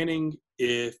 Estate planning,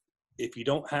 if you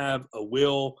don't have a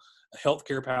will, a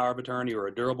healthcare power of attorney, or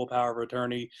a durable power of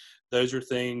attorney, those are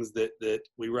things that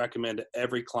we recommend to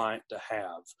every client to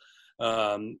have.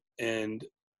 And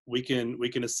we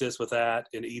can assist with that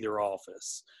in either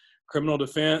office. Criminal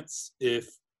defense, if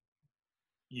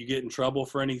you get in trouble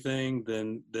for anything,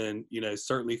 then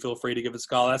certainly feel free to give us a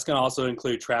call. That's going to also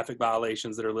include traffic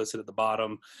violations that are listed at the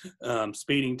bottom,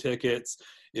 speeding tickets.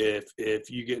 If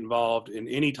you get involved in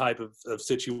any type of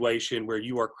situation where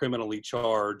you are criminally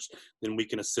charged, then we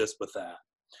can assist with that.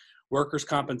 Workers'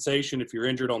 compensation, if you're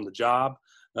injured on the job,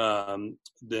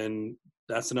 then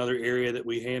that's another area that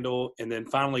we handle. And then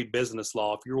finally, business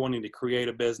law. If you're wanting to create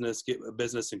a business, get a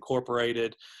business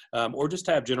incorporated, or just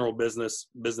have general business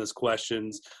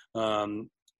questions,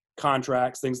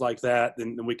 contracts, things like that,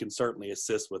 then we can certainly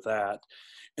assist with that.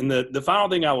 And the final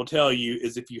thing I will tell you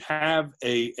is if you have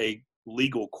a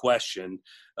legal question,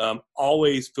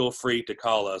 always feel free to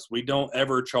call us. We don't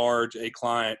ever charge a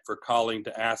client for calling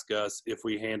to ask us if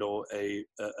we handle a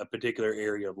particular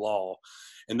area of law.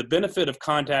 And the benefit of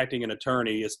contacting an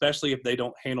attorney, especially if they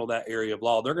don't handle that area of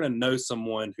law, they're going to know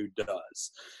someone who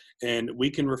does. And we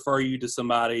can refer you to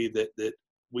somebody that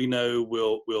we know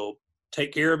will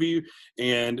take care of you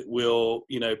and will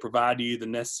provide you the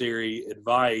necessary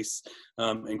advice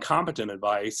and competent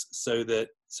advice so that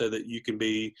you can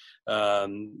be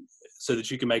so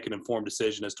that you can make an informed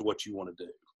decision as to what you want to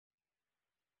do.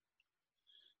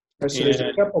 So there's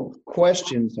a couple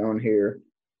questions on here.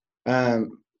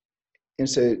 And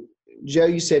so, Joe,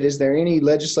 you said, is there any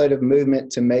legislative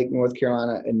movement to make North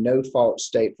Carolina a no-fault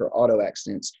state for auto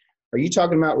accidents? Are you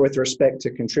talking about with respect to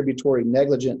contributory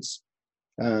negligence?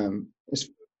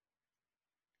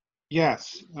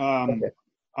 Yes. Okay.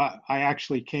 I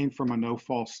actually came from a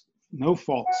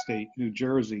no-fault state, New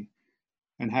Jersey,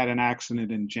 and had an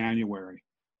accident in January.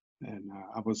 And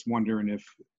I was wondering if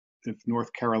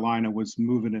North Carolina was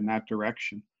moving in that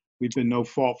direction. We've been no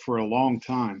fault for a long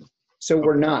time. So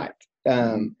we're not.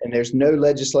 And there's no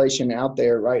legislation out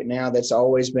there right now. That's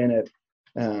always been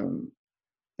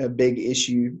a big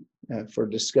issue for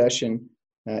discussion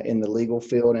in the legal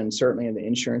field and certainly in the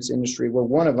insurance industry. We're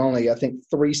one of only, I think,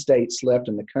 3 states left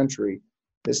in the country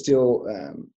that still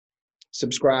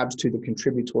subscribes to the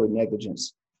contributory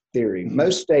negligence theory.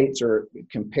 Most states are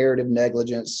comparative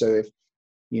negligence. So if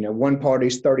one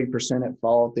party's 30% at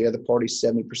fault, the other party's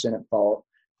 70% at fault,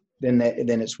 then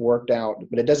it's worked out.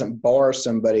 But it doesn't bar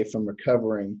somebody from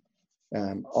recovering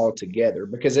altogether,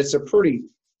 because it's a pretty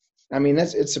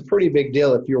big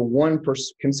deal if you're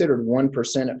considered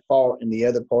 1% at fault and the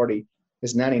other party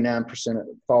is 99% at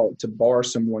fault, to bar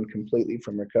someone completely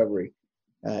from recovery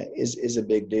is a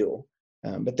big deal.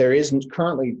 But there isn't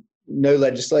currently no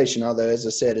legislation, although, as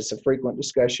I said, it's a frequent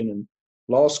discussion in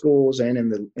law schools and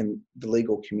in the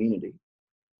legal community.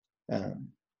 And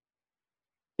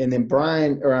then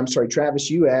Travis,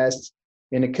 you asked,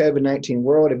 in the COVID-19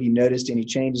 world, have you noticed any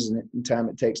changes in time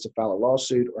it takes to file a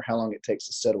lawsuit or how long it takes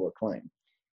to settle a claim?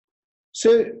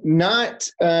 So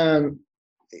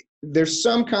there's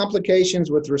some complications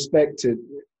with respect to,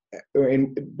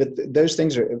 but those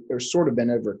things are sort of been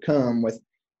overcome with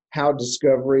how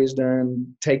discovery is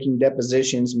done, taking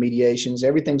depositions, mediations,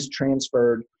 everything's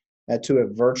transferred to a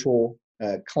virtual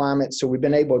climate. So we've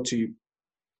been able to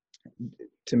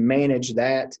manage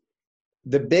that.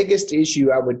 The biggest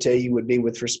issue I would tell you would be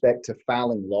with respect to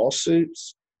filing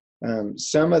lawsuits.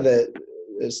 Some of the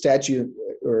statute,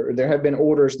 or there have been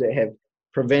orders that have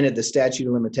prevented the statute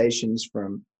of limitations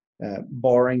from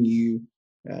barring you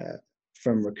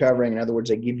from recovering. In other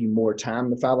words, they give you more time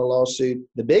to file a lawsuit.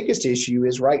 The biggest issue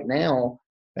is right now,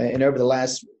 and over the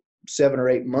last 7 or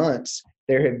 8 months,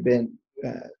 there have been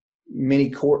many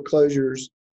court closures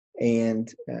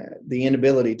and the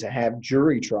inability to have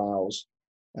jury trials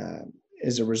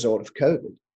as a result of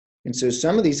COVID. And so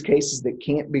some of these cases that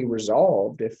can't be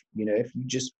resolved, if you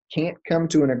just can't come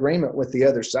to an agreement with the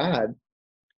other side,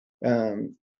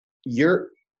 you're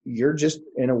just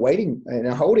in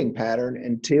a holding pattern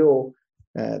until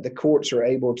the courts are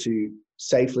able to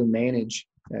safely manage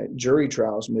jury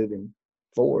trials moving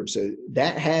forward. So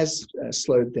that has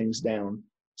slowed things down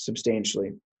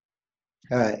substantially.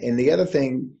 And the other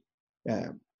thing,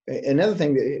 another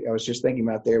thing that I was just thinking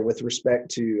about there with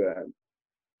respect to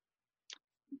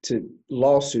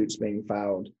lawsuits being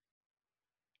filed,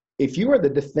 if you are the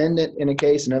defendant in a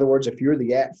case, in other words, if you're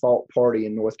the at-fault party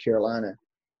in North Carolina,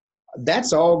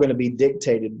 that's all going to be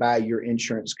dictated by your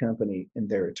insurance company and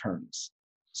their attorneys.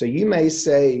 So you may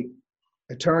say,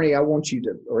 attorney,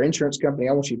 or insurance company,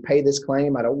 I want you to pay this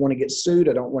claim. I don't want to get sued.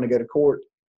 I don't want to go to court.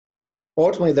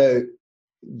 Ultimately, though,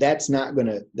 that's not going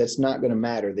to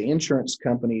matter. The insurance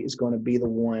company is going to be the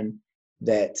one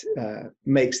that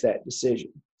makes that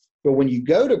decision. But when you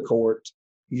go to court,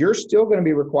 you're still going to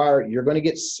be required, you're going to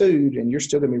get sued, and you're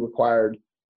still going to be required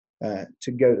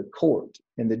to go to court.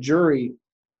 And the jury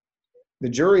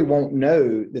won't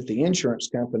know that the insurance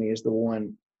company is the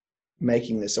one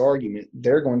making this argument.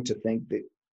 They're going to think that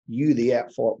you, the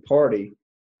at-fault party,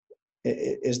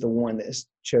 is the one that's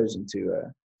chosen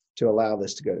to allow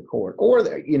this to go to court. Or,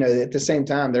 at the same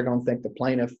time, they're going to think the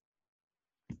plaintiff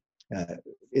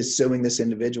is suing this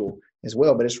individual as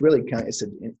well. But it's really it's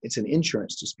an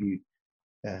insurance dispute,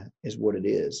 is what it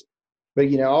is.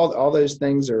 But all those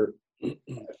things are in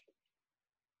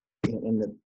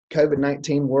the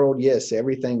COVID-19 world. Yes,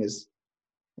 everything is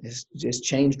just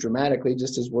changed dramatically,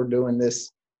 just as we're doing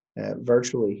this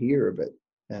virtually here. But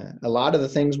a lot of the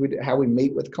things how we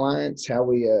meet with clients, how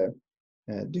we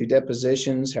do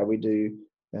depositions, how we do,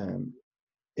 and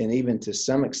even to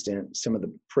some extent, some of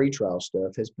the pretrial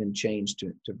stuff has been changed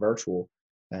to virtual,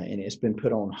 and it's been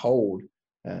put on hold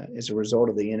as a result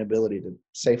of the inability to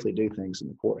safely do things in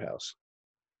the courthouse.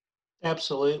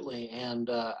 Absolutely. And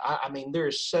I mean,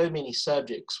 there's so many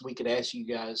subjects we could ask you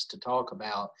guys to talk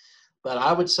about, but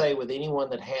I would say with anyone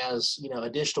that has,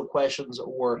 additional questions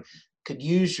or could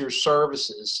use your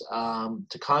services,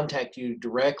 to contact you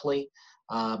directly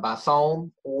by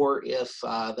phone, or if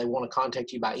they want to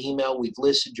contact you by email, we've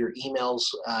listed your emails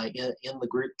in the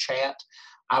group chat.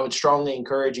 I would strongly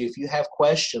encourage you, if you have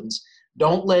questions,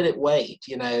 don't let it wait.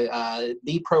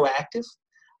 Be proactive.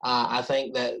 I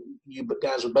think that you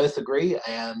guys would both agree,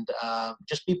 and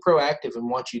just be proactive in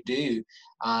what you do,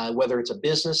 whether it's a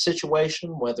business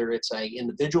situation, whether it's an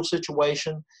individual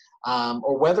situation,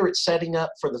 or whether it's setting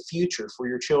up for the future for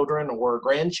your children or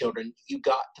grandchildren. You've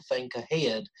got to think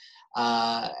ahead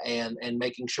and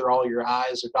making sure all your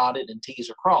I's are dotted and T's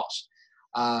are crossed.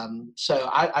 So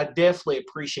I definitely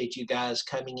appreciate you guys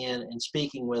coming in and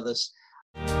speaking with us.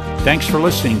 Thanks for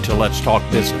listening to Let's Talk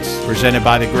Business, presented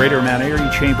by the Greater Mount Airy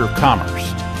Chamber of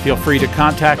Commerce. Feel free to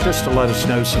contact us to let us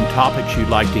know some topics you'd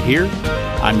like to hear.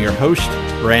 I'm your host,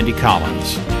 Randy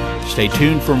Collins. Stay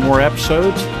tuned for more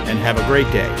episodes and have a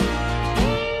great day.